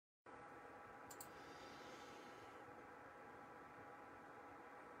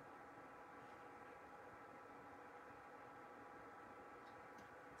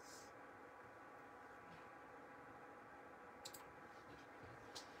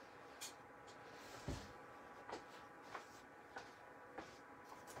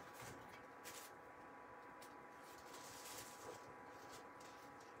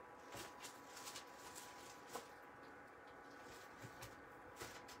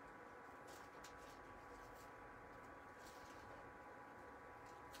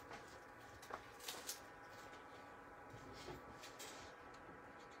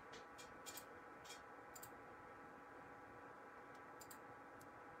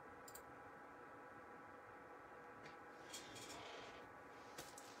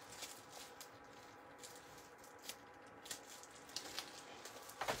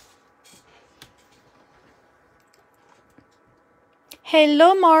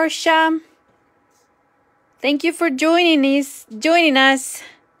Hello, Marcia. Thank you for joining us.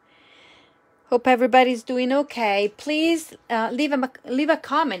 Hope everybody's doing okay. Please leave a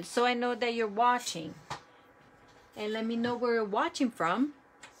comment so I know that you're watching, and let me know where you're watching from.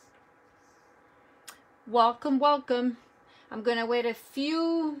 Welcome, welcome. I'm gonna wait a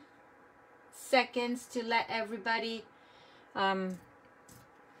few seconds to let everybody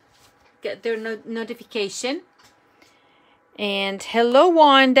get their notification. And hello,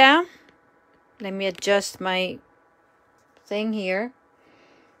 Wanda. Let me adjust my thing here.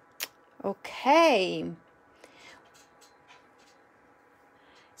 Okay.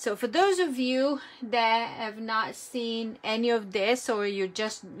 So for those of you that have not seen any of this, or you're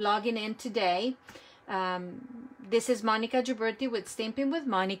just logging in today, this is Monica Gioberti with Stamping with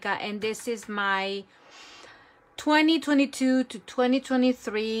Monica, and this is my 2022 to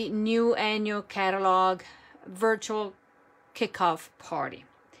 2023 new annual catalog virtual kickoff party.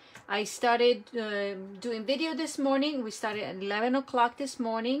 I started doing video this morning. We started at 11 o'clock this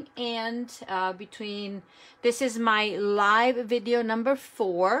morning, and this is my live video number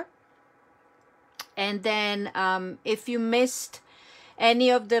 4. And then if you missed any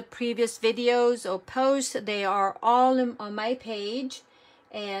of the previous videos or posts, they are all on my page,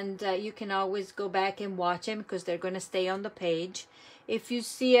 and you can always go back and watch them because they're going to stay on the page. If you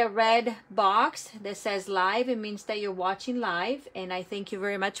see a red box that says live, it means that you're watching live, and I thank you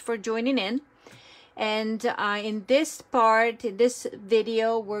very much for joining in. And in this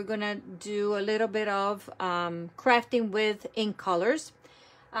video, we're gonna do a little bit of crafting with ink colors.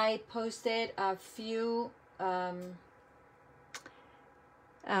 I posted a few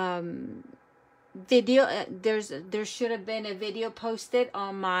video. There should have been a video posted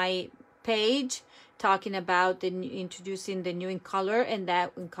on my page talking about introducing the new ink color and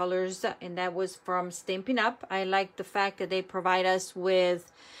that was from Stampin' Up. I like the fact that they provide us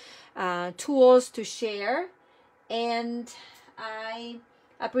with tools to share, and I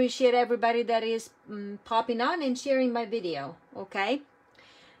appreciate everybody that is popping on and sharing my video. Okay,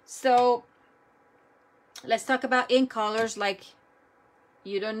 so let's talk about ink colors. Like,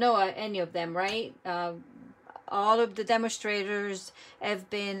 you don't know any of them, right? All of the demonstrators have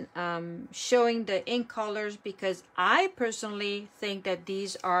been showing the ink colors because I personally think that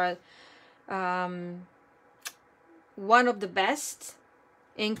these are one of the best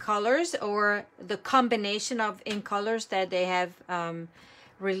ink colors, or the combination of ink colors that they have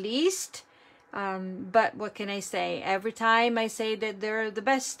released. But what can I say? Every time I say that they're the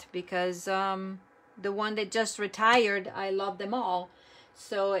best because the one that just retired, I love them all.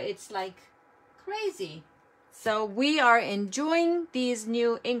 So it's like crazy. So we are enjoying these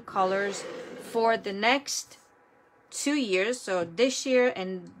new ink colors for the next 2 years. So this year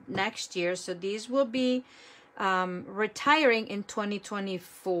and next year. So these will be retiring in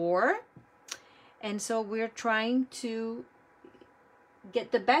 2024. And so we're trying to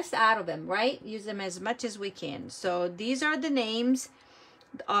get the best out of them, right? Use them as much as we can. So these are the names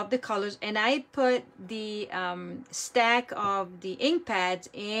of the colors. And I put the stack of the ink pads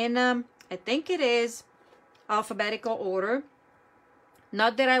in, I think it is alphabetical order.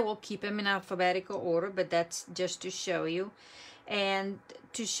 Not that I will keep them in alphabetical order, but that's just to show you, and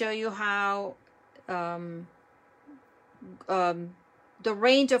to show you how the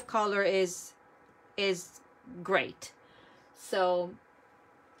range of color is great. So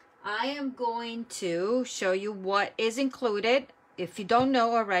I am going to show you what is included. If you don't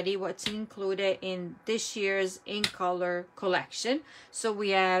know already what's included in this year's ink color collection. So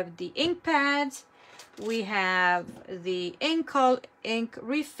we have the ink pads, we have the ink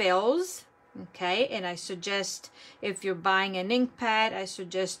refills, okay, and I suggest, if you're buying an ink pad, I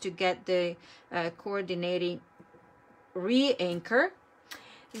suggest to get the coordinating re-inker.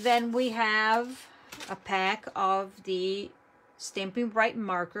 Then we have a pack of the Stampin' Bright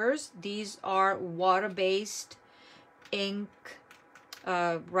markers. These are water-based ink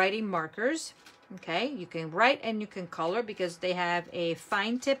writing markers. Okay, you can write and you can color because they have a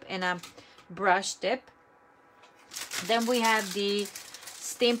fine tip and a brush tip. Then we have the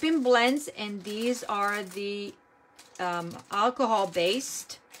Stampin' Blends, and these are the alcohol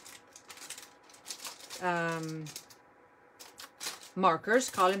based markers,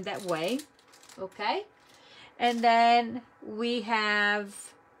 call them that way. Okay, and then we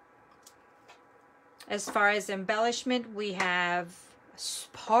have, as far as embellishment, we have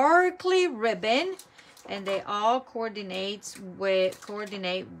sparkly ribbon, and they all coordinate with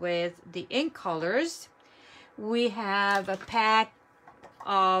the ink colors. We have a pack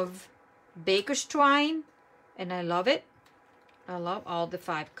of Baker's Twine, and I love it. I love all the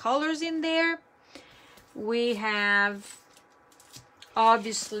 5 colors in there. We have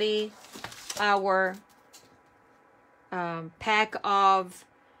obviously our pack of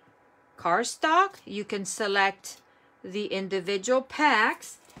cardstock. You can select the individual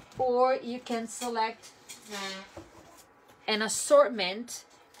packs, or you can select an assortment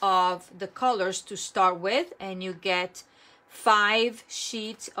of the colors to start with, and you get 5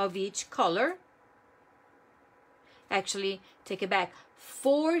 sheets of each color. Actually, take it back,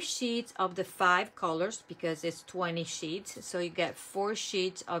 4 sheets of the 5 colors, because it's 20 sheets, so you get 4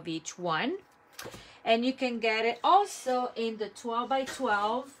 sheets of each one. And you can get it also in the 12 by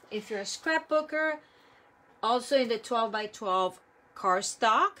 12 if you're a scrapbooker, also in the 12 by 12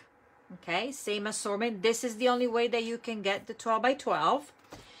 cardstock. Okay, same assortment. This is the only way that you can get the 12 by 12.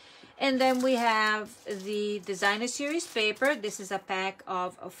 And then we have the designer series paper. This is a pack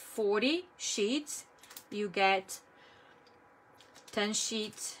of 40 sheets. You get 10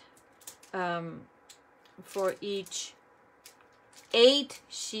 sheets for each, 8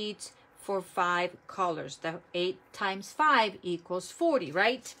 sheets for 5 colors. That 8 times 5 equals 40,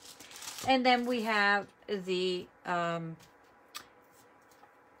 right? And then we have the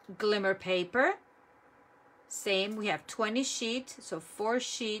glimmer paper. Same, we have 20 sheets, so 4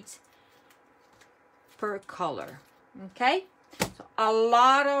 sheets per color. Okay, so a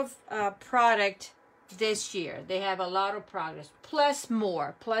lot of product this year. They have a lot of products, plus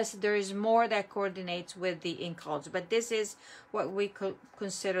more, plus there is more that coordinates with the ink colors, but this is what we could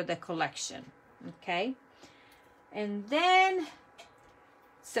consider the collection. Okay, and then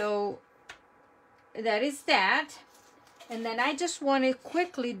so that is that. And then I just want to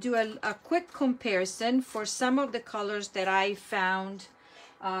quickly do a quick comparison for some of the colors that I found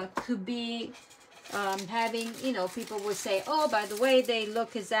could be having, you know, people would say, oh, by the way, they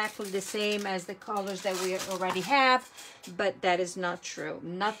look exactly the same as the colors that we already have, but that is not true.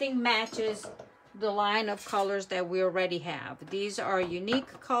 Nothing matches the line of colors that we already have. These are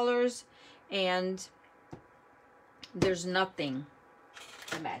unique colors, and there's nothing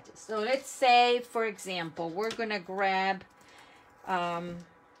that matches. So let's say, for example, we're gonna grab I'm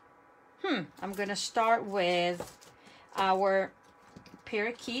gonna start with our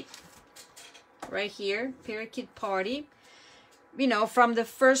parakeet right here, parakeet party. You know, from the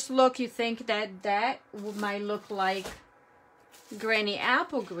first look you think that that might look like Granny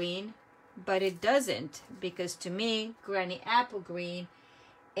Apple Green, but it doesn't, because to me Granny Apple Green,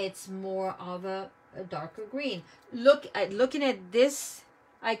 it's more of a darker green. Looking at this,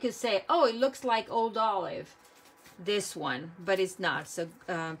 I could say, oh, it looks like Old Olive, this one, but it's not. So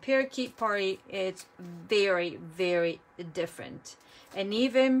parakeet party, it's very, very different, and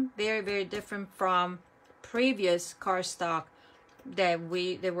even very, very different from previous cardstock that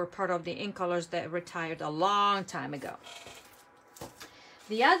were part of the ink colors that retired a long time ago.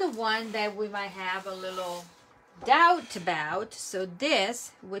 The other one that we might have a little doubt about, so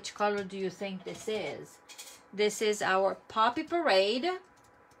this, which color do you think this is? This is our Poppy Parade,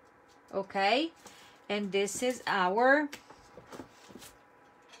 okay, and this is our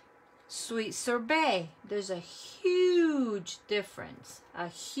Sweet Sorbet. There's a huge difference, a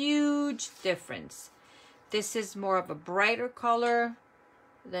huge difference. This is more of a brighter color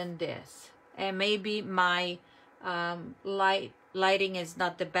than this, and maybe my lighting is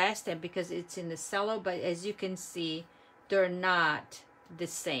not the best, and because it's in the cello, but as you can see, they're not the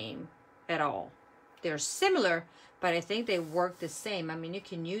same at all. They're similar, but I think they work the same. I mean, you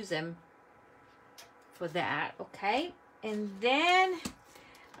can use them for that, okay? And then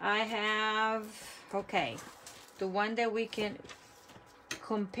I have, okay, the one that we can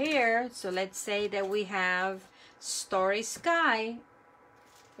compare. So let's say that we have Starry Sky.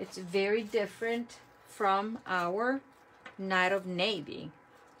 It's very different from our Night of Navy,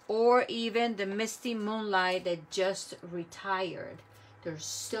 or even the Misty Moonlight that just retired. They're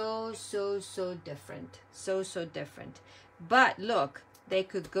so different, so different. But look, they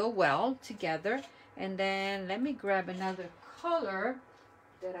could go well together. And then let me grab another color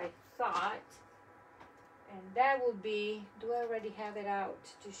that I thought, and that will be, do I already have it out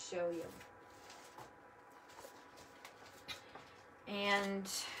to show you? And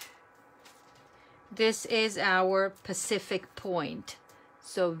this is our Pacific Point.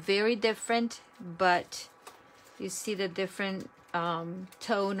 So very different, but you see the different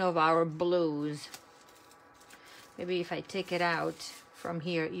tone of our blues. Maybe if I take it out from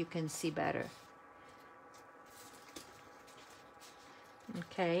here, you can see better.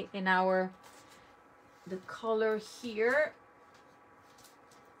 Okay, in the color here,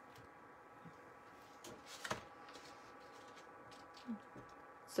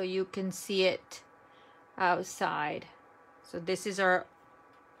 so you can see it outside. So this is our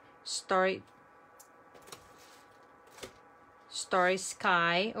Starry Starry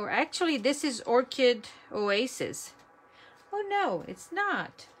Sky, or actually this is Orchid Oasis. Oh no, it's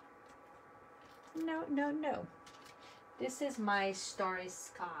not. No, no, no. This is my Starry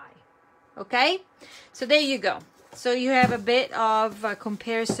Sky. Okay, so there you go. So you have a bit of a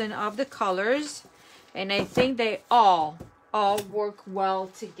comparison of the colors, and I think they all work well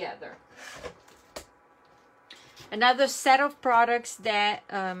together. Another set of products that,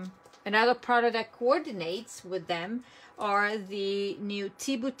 another product that coordinates with them are the new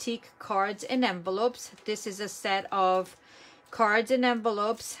Tea Boutique cards and envelopes. This is a set of cards and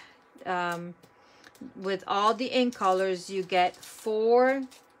envelopes with all the ink colors. You get four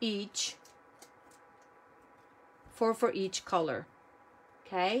for each color.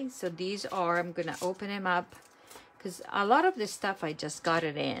 Okay, so these are, I'm gonna open them up because a lot of this stuff I just got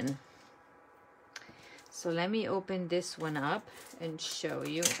it in. So let me open this one up and show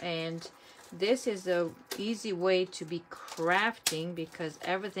you. And this is a easy way to be crafting because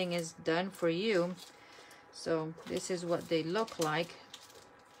everything is done for you. So this is what they look like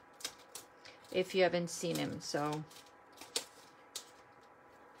if you haven't seen them. So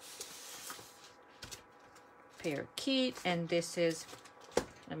parakeet, and this is,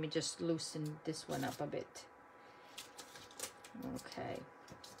 let me just loosen this one up a bit. Okay.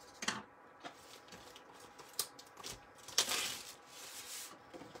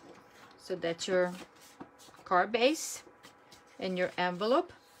 So that's your card base and your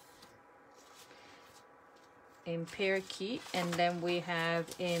envelope in parakeet, and then we have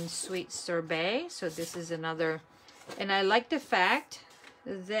in sweet sorbet. So this is another, and I like the fact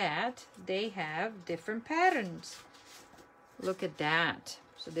that they have different patterns. Look at that.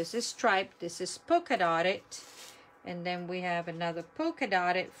 So this is striped, this is polka dotted, and then we have another polka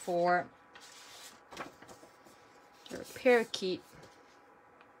dotted for your parakeet.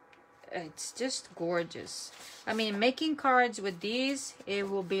 It's just gorgeous. I mean, making cards with these, it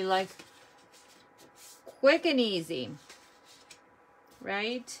will be like quick and easy,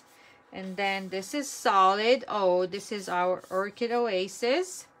 right? And then this is solid. Oh, this is our Orchid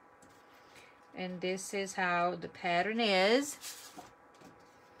Oasis. And this is how the pattern is.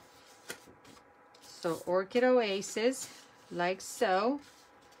 So Orchid Oasis, like so.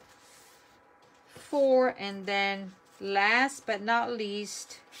 4, and then last but not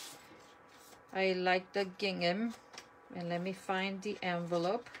least, I like the gingham. And let me find the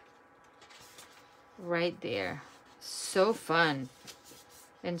envelope. Right there. So fun.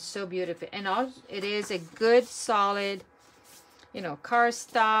 And so beautiful. And also, it is a good, solid, you know,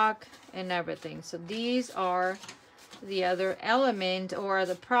 cardstock and everything. So these are the other element or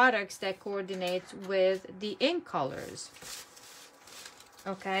the products that coordinate with the ink colors.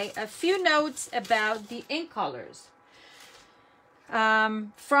 Okay, a few notes about the ink colors.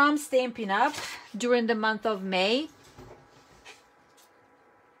 From Stampin' Up! During the month of May.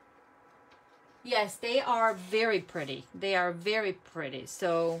 Yes, they are very pretty. They are very pretty.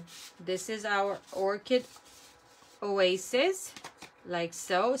 So this is our Orchid Oasis, like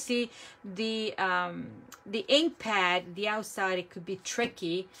so. See, the ink pad, the outside, it could be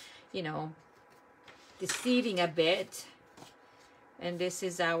tricky, you know, deceiving a bit. And this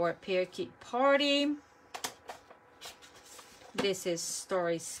is our Parakeet Party. This is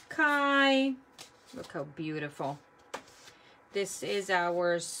Starry Sky. Look how beautiful. This is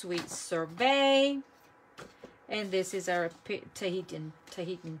our Sweet Sorbet. And this is our Tahitian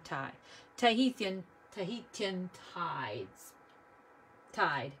Tide.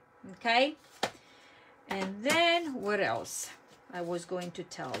 Okay? And then what else I was going to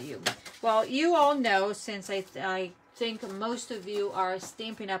tell you? Well, you all know, since I think most of you are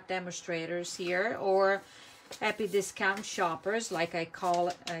Stampin' Up! Demonstrators here, or happy discount shoppers, like I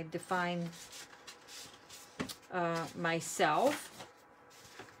define myself,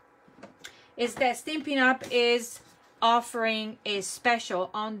 is that Stampin' Up! Is offering a special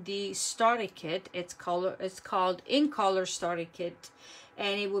on the starter kit. It's called In Color Starter Kit,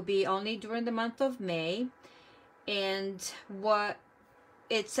 and it will be only during the month of May. And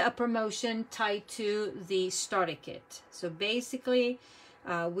it's a promotion tied to the starter kit. So basically,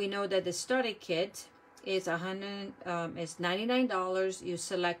 we know that the starter kit is $99. You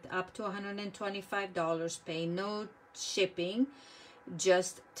select up to $125, pay no shipping,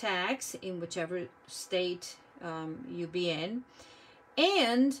 just tax in whichever state you be in.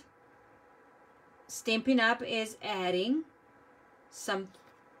 And Stampin' Up! Is adding some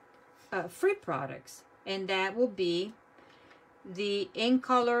free products, and that will be the In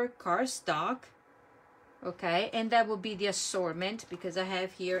Color cardstock. Okay, and that will be the assortment, because I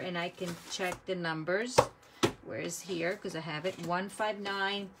have here, and I can check the numbers. Where is here? Because I have it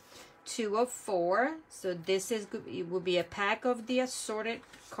 159 2 of 4. So this is, it will be a pack of the assorted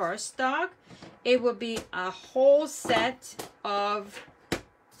cardstock. It will be a whole set of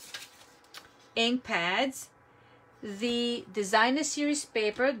ink pads, the designer series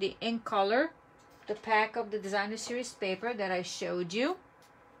paper, the ink color, the pack of the designer series paper that I showed you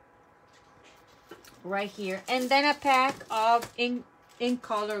right here, and then a pack of ink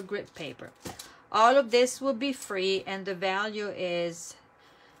color grid paper. All of this will be free, and the value is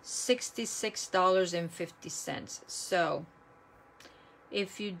 $66.50. So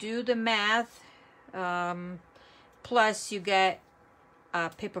if you do the math, plus you get a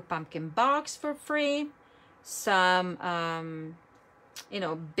paper pumpkin box for free, some you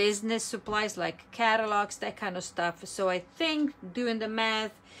know, business supplies like catalogs, that kind of stuff. So I think doing the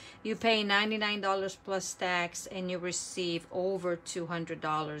math, you pay $99 plus tax and you receive over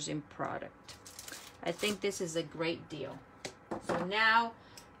 $200 in product. I think this is a great deal. So now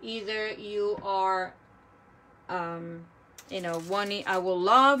either you are you know, wanting, I would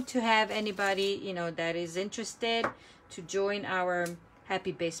love to have anybody, you know, that is interested to join our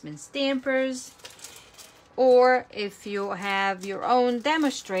Happy Basement Stampers, or if you have your own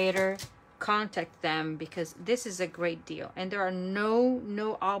demonstrator, contact them, because this is a great deal and there are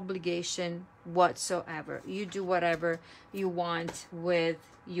no obligation whatsoever. You do whatever you want with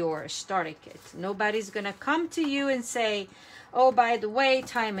your starter kit. Nobody's gonna come to you and say, oh, by the way,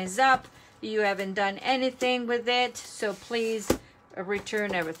 time is up, you haven't done anything with it, so please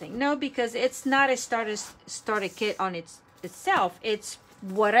return everything. No, because it's not a starter kit on itself. It's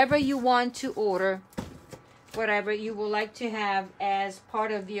whatever you want to order, whatever you would like to have as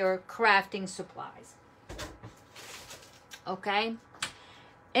part of your crafting supplies. Okay,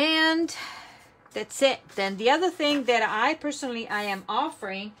 and that's it. Then the other thing that I am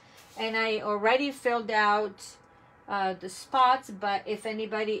offering, and I already filled out the spots, but if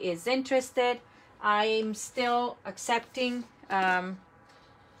anybody is interested, I'm still accepting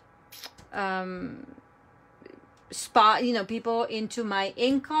people into my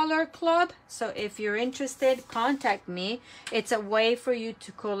ink color club. So if you're interested, contact me. It's a way for you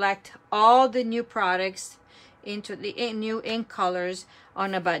to collect all the new products into the new ink colors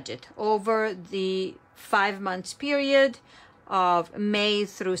on a budget over the 5 months period of May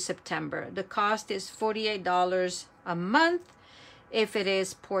through September. The cost is $48 a month if it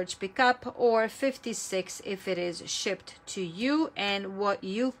is porch pickup, or $56 if it is shipped to you. And what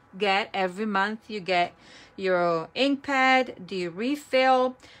you get every month, you get your ink pad, the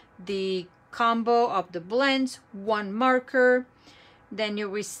refill, the combo of the blends, 1 marker. Then you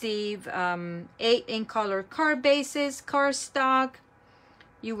receive 8 ink color card bases, cardstock.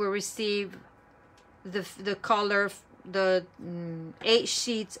 You will receive the 8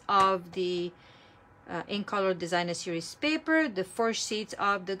 sheets of the ink color designer series paper, the 4 sheets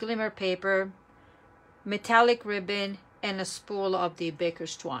of the glimmer paper, metallic ribbon, and a spool of the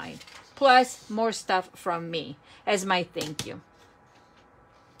baker's twine, plus more stuff from me as my thank you.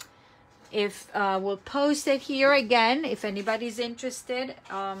 If we'll post it here again, if anybody's interested,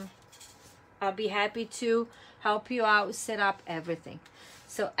 I'll be happy to help you out, set up everything.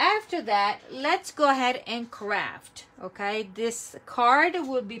 So after that, let's go ahead and craft. Okay, this card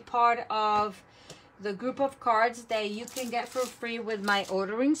will be part of the group of cards that you can get for free with my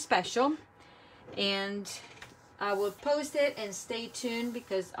ordering special, and I will post it, and stay tuned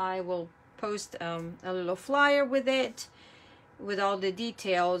because I will post a little flyer with it with all the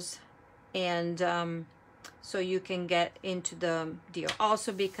details, and so you can get into the deal.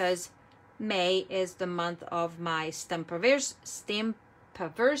 Also, because May is the month of my Stampiversary,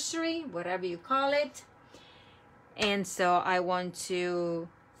 whatever you call it, and so I want to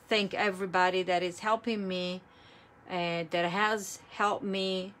thank everybody that is helping me, that has helped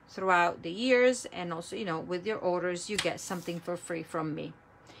me throughout the years, and also, you know, with your orders you get something for free from me.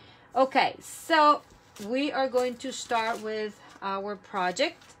 Okay, so we are going to start with our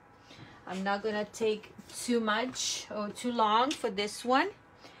project. I'm not gonna take too much or too long for this one,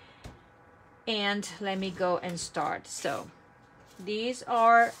 and let me go and start. So these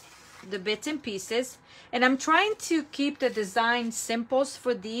are the bits and pieces, and I'm trying to keep the design simples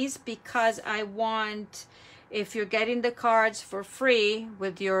for these, because I want, if you're getting the cards for free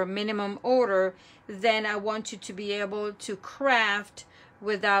with your minimum order, then I want you to be able to craft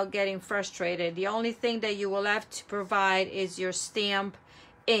without getting frustrated. The only thing that you will have to provide is your stamp,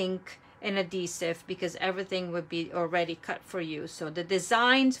 ink, and adhesive, because everything would be already cut for you. So the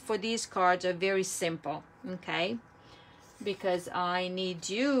designs for these cards are very simple, okay? Because I need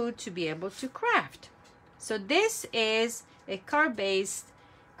you to be able to craft. So this is a card base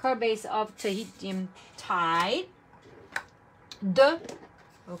of Tahitian Tide, the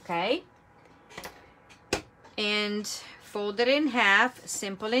Okay, and fold it in half,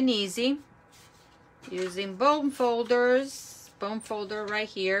 simple and easy, using bone folder right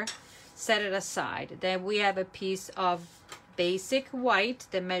here. Set it aside. Then we have a piece of basic white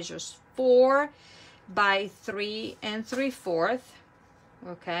that measures 4 by 3 3/4.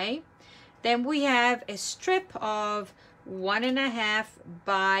 Okay, then we have a strip of 1.5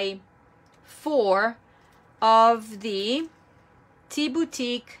 by 4 of the Tea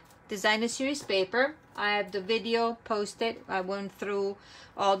Boutique Designer Series paper. I have the video posted. I went through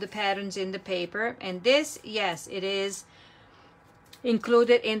all the patterns in the paper, and this, yes, it is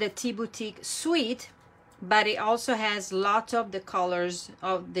included in the Tea Boutique suite, but it also has lots of the colors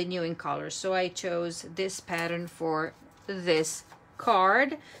of the new in colors. So I chose this pattern for this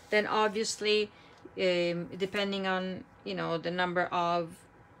card. Then obviously, depending on, you know, the number of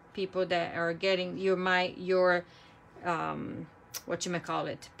people that are getting your what you may call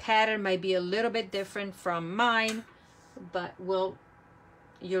it, pattern might be a little bit different from mine, but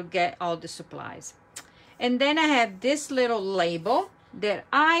you'll get all the supplies. And then I have this little label that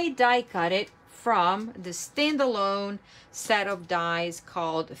I die cut it from the standalone set of dies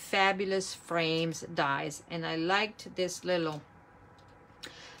called Fabulous Frames dies, and I liked this little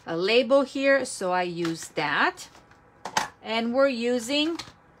label here, so I used that. And we're using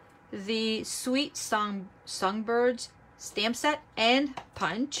the Sweet Songbirds stamp set and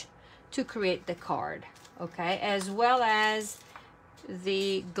punch to create the card, okay, as well as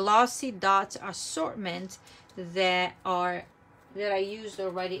the Glossy Dots assortment that I used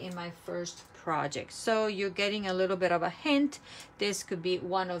already in my first project. So you're getting a little bit of a hint. This could be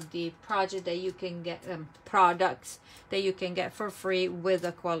one of the projects that you can get, products that you can get for free with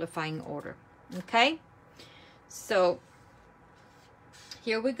a qualifying order. Okay, so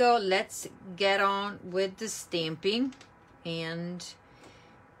here we go. Let's get on with the stamping. And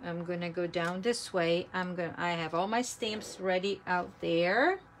I'm gonna go down this way. I have all my stamps ready out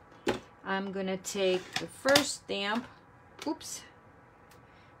there. I'm gonna take the first stamp. Oops,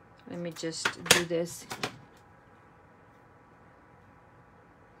 let me just do this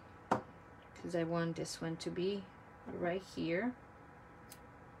because I want this one to be right here.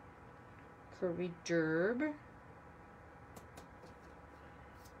 Curvy Derb.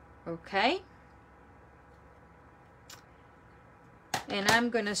 Okay, and I'm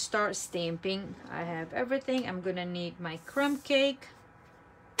gonna start stamping. I have everything. I'm gonna need my crumb cake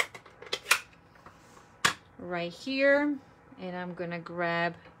right here, and I'm gonna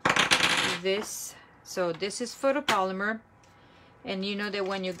grab this. So this is photopolymer, and you know that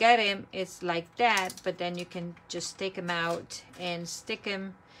when you get him, it's like that, but then you can just take him out and take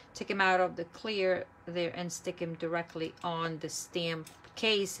him out of the clear there and stick him directly on the stamp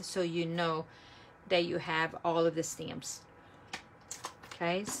case, so you know that you have all of the stamps.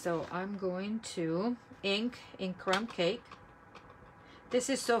 Okay, so I'm going to ink in crumb cake. This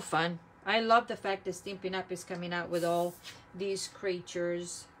is so fun. I love the fact that Stampin' Up! Is coming out with all these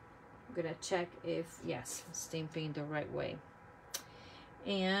creatures. I'm gonna check if, yes, stamping the right way.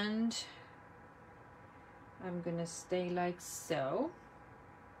 And I'm gonna stay like so.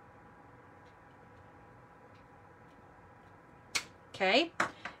 Okay,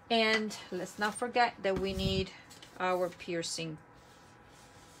 and let's not forget that we need our piercing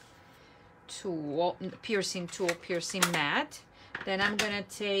mat. Then I'm gonna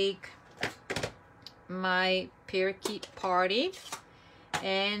take my parakeet party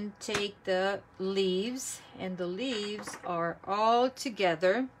and take the leaves, and the leaves are all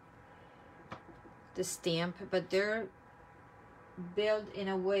together, the stamp, but they're built in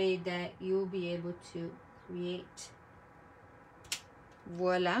a way that you'll be able to create.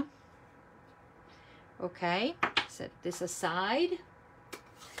 Voila. Okay, set this aside.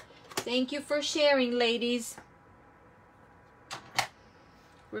 Thank you for sharing, ladies.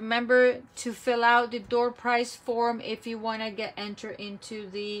 Remember to fill out the door prize form if you want to get entered into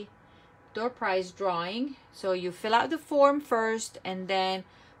the door prize drawing. So you fill out the form first, and then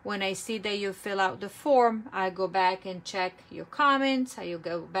when I see that you fill out the form, I go back and check your comments. I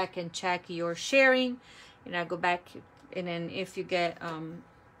go back and check your sharing, and I go back, and then if you get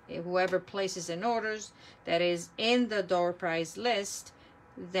whoever places an orders that is in the door prize list,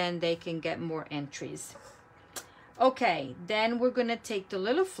 then they can get more entries. Okay, then we're gonna take the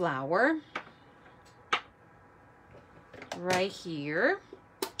little flower right here,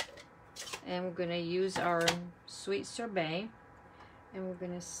 and we're gonna use our sweet sorbet, and we're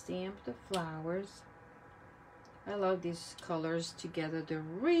gonna stamp the flowers. I love these colors together. They're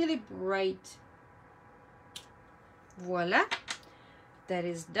really bright. Voila, that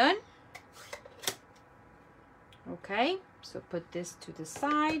is done. Okay, So put this to the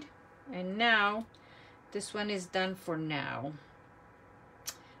side, and now this one is done for now.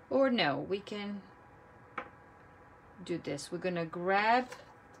 Or no, we can do this. We're gonna grab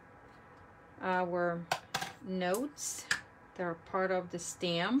our notes that are part of the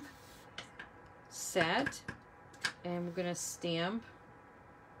stamp set, and we're gonna stamp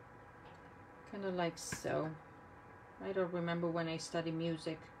kind of like so. I don't remember when I studied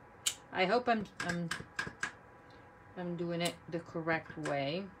music. I hope I'm doing it the correct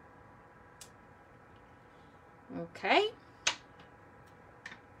way. Okay.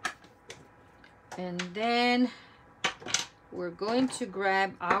 And then we're going to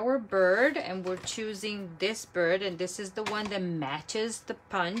grab our bird, and we're choosing this bird, and this is the one that matches the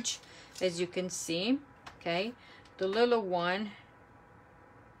punch, as you can see. Okay, the little one,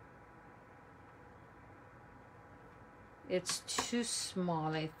 it's too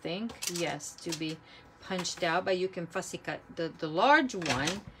small, I think, yes, to be punched out, but you can fussy cut the large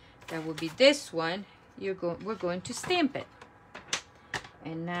one. That will be this one. We're going to stamp it.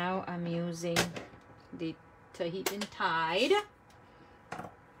 And now I'm using the Tahitian Tide,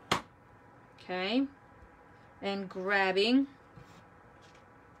 okay, and grabbing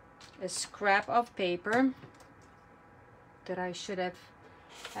a scrap of paper that I should have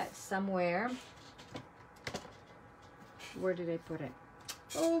had somewhere. Where did I put it?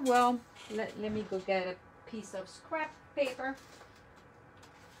 Oh well, let me go get a piece of scrap paper.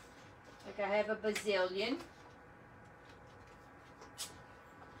 Like I have a bazillion.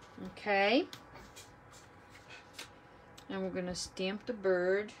 Okay, and we're gonna stamp the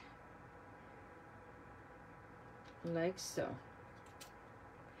bird like so.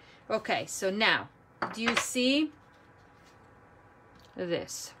 Okay, so now, do you see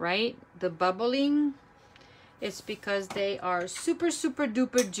this, right? The bubbling, it's because they are super, super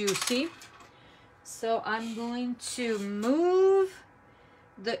duper juicy. So I'm going to move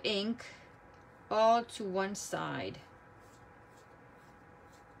the ink all to one side.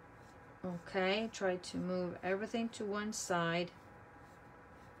 Okay, try to move everything to one side.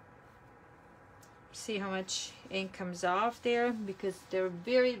 See how much ink comes off there, because they're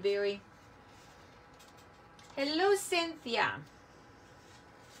very, very... Hello, Cynthia.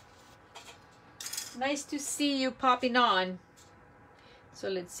 Nice to see you popping on. So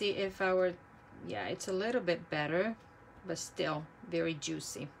let's see if our... Yeah, it's a little bit better, but still very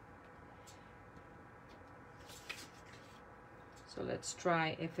juicy. So let's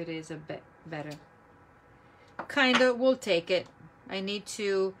try if it is a bit better. Kinda, we'll take it. I need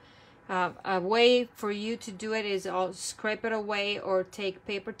to, a way for you to do it is I'll scrape it away or take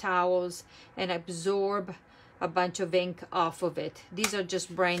paper towels and absorb a bunch of ink off of it. These are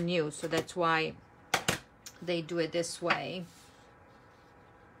just brand new, so that's why they do it this way.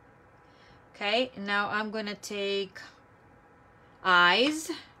 Okay, now I'm gonna take eyes.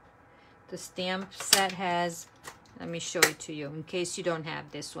 The stamp set has, let me show it to you in case you don't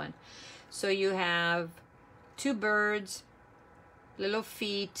have this one. So you have two birds, little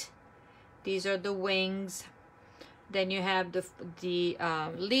feet. These are the wings. Then you have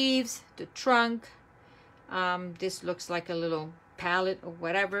the leaves, the trunk. This looks like a little palette or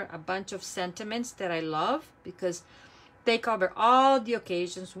whatever. A bunch of sentiments that I love because they cover all the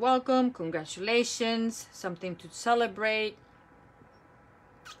occasions. Welcome, congratulations, something to celebrate.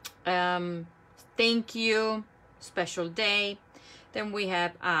 Thank you. Special day. Then we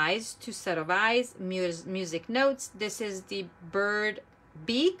have eyes, two set of eyes, music notes. This is the bird's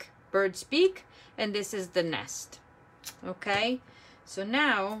beak, and this is the nest. Okay, so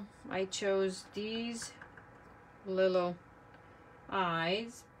now I chose these little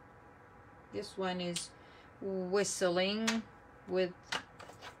eyes. This one is whistling with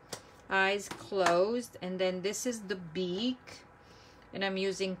eyes closed, and then this is the beak, and I'm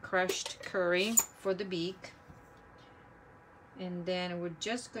using crushed curry for the beak. And then we're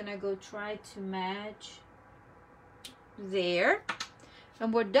just gonna go try to match there,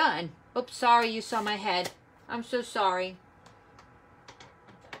 and we're done. Oops, sorry, you saw my head. I'm so sorry.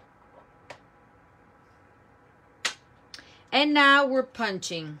 And now we're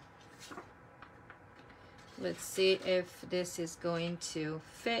punching. Let's see if this is going to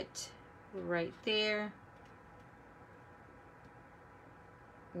fit right there.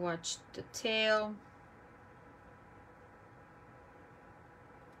 Watch the tail.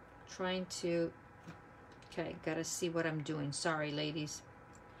 Trying to, okay, gotta see what I'm doing. Sorry, ladies.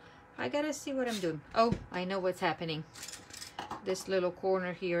 I gotta see what I'm doing. Oh, I know what's happening. This little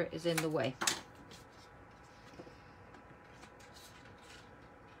corner here is in the way.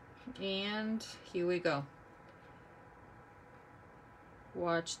 And here we go.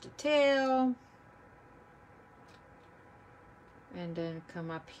 Watch the tail. and then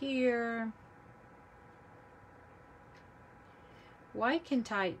come up here. Why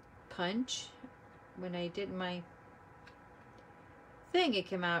can't I punch? When I did my thing, it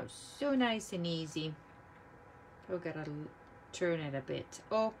came out so nice and easy. Oh, gotta turn it a bit.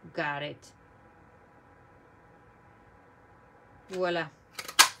 Oh, got it. Voila.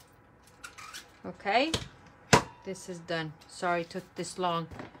 Okay, this is done. Sorry it took this long.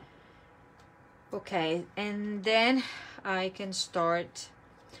 Okay, and then I can start.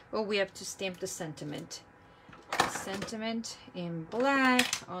 Oh, we have to stamp the sentiment. Sentiment in black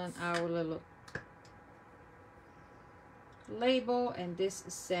on our little label, and this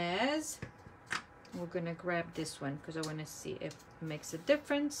says, we're gonna grab this one because I want to see if it makes a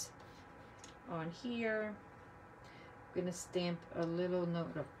difference on here. I'm gonna stamp a little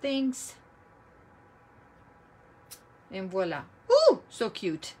note of things, and voila. Ooh, so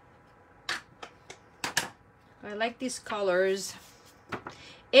cute. I like these colors.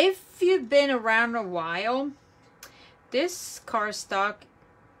 If you've been around a while, this cardstock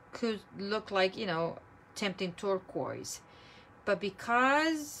could look like, you know, tempting turquoise, but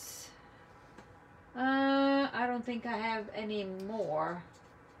because I don't think I have any more,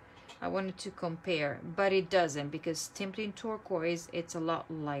 I wanted to compare, but it doesn't, because tempting turquoise, it's a lot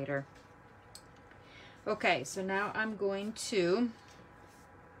lighter. Okay, so now I'm going to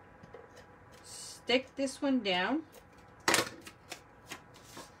stick this one down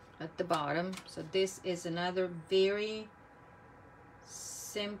at the bottom. So this is another very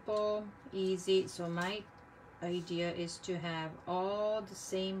simple, easy. So my idea is to have all the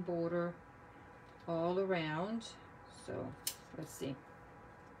same border all around. So let's see.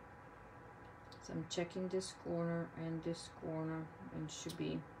 So I'm checking this corner and this corner, and should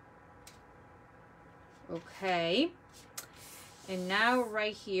be okay. And now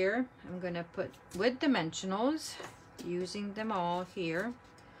right here, I'm gonna put with dimensionals, using them all here,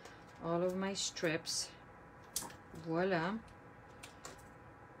 all of my strips. Voila.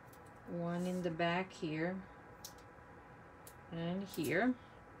 One in the back here and here.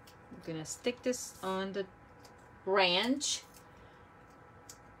 I'm gonna stick this on the branch.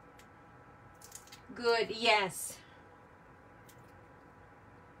 Good, yes.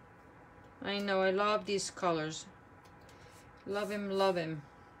 I know, I love these colors. Love him, love him.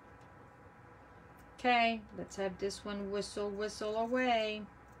 Okay, let's have this one whistle, whistle away.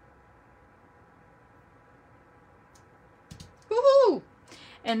 Woohoo!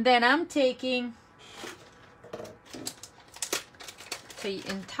 And then I'm taking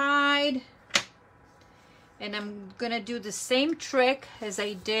and tied, and I'm gonna do the same trick as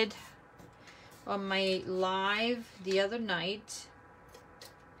I did on my live the other night.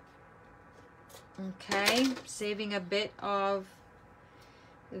 Okay, saving a bit of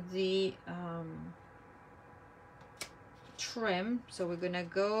the trim. So we're gonna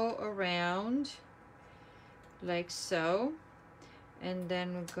go around like so, and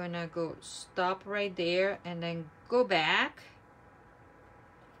then we're gonna go stop right there, and then go back,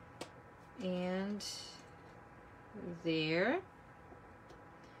 and there,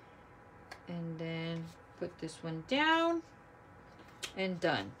 and then put this one down, and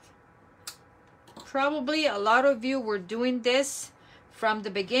done. Probably a lot of you were doing this from the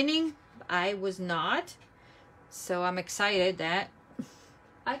beginning. I was not, so I'm excited that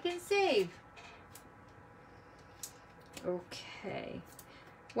I can save. Okay,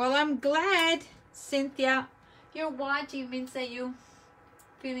 well, I'm glad, Cynthia, you're watching. Means that you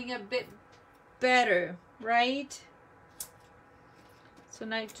feeling a bit better, right? So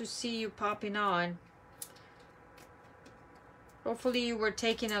nice to see you popping on. Hopefully you were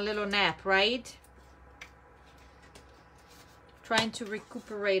taking a little nap, right? Trying to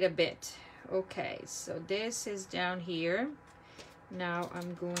recuperate a bit. Okay, so this is down here. Now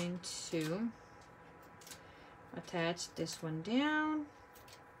I'm going to attach this one down.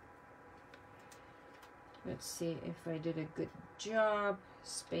 Let's see if I did a good job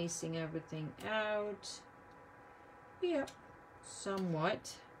spacing everything out. Yeah,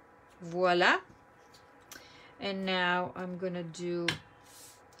 somewhat. Voila. And now I'm gonna do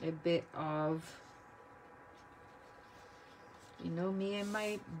a bit of, you know me and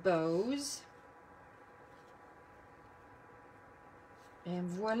my bows. And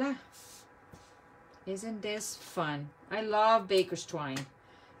voila. Isn't this fun? I love baker's twine.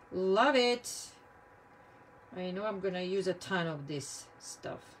 Love it. I know I'm gonna use a ton of this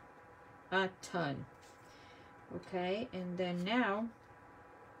stuff. A ton. Okay, and then now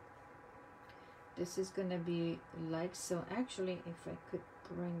this is gonna be like so. Actually, if I could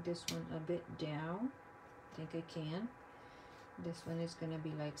bring this one a bit down, I think I can. This one is gonna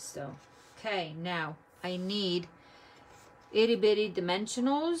be like so. Okay, now I need itty bitty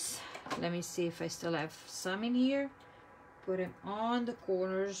dimensionals. Let me see if I still have some in here. Put them on the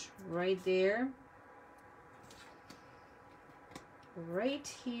corners right there, right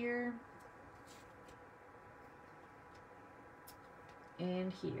here,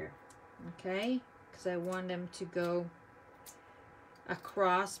 and here. Okay, because I want them to go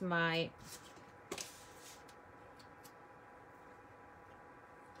across my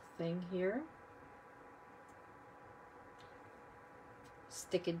thing here.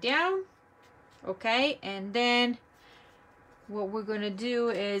 Stick it down. Okay, and then what we're going to do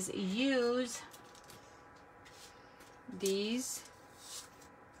is use these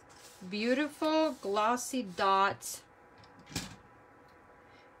beautiful glossy dots,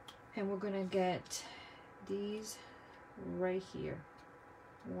 and we're going to get these right here.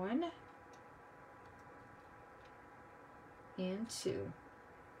 1 and 2,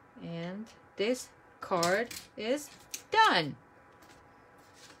 and this card is done.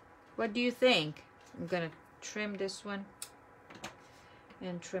 What do you think? I'm gonna trim this one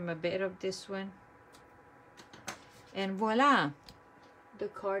and trim a bit of this one, and voila, the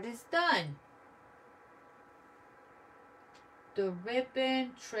card is done. The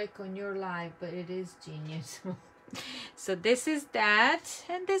ribbon trick on your life, but it is genius. So this is that,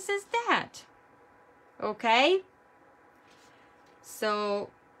 and this is that. Okay, so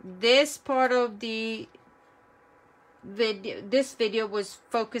this part of the video, this video was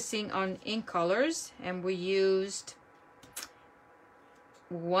focusing on ink colors, and we used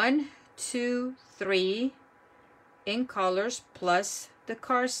 1, 2, 3 ink colors plus the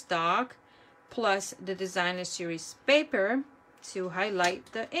cardstock plus the designer series paper to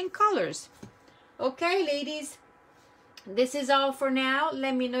highlight the ink colors. Okay, ladies, this is all for now.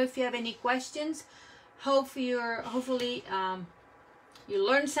 Let me know if you have any questions. Hopefully you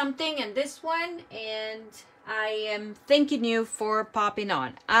learned something in this one, and I am thanking you for popping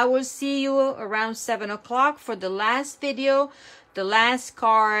on. I will see you around 7 o'clock for the last video, the last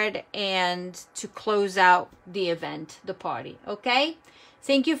card, and to close out the event, the party. Okay,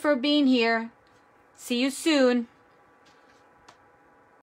 thank you for being here. See you soon.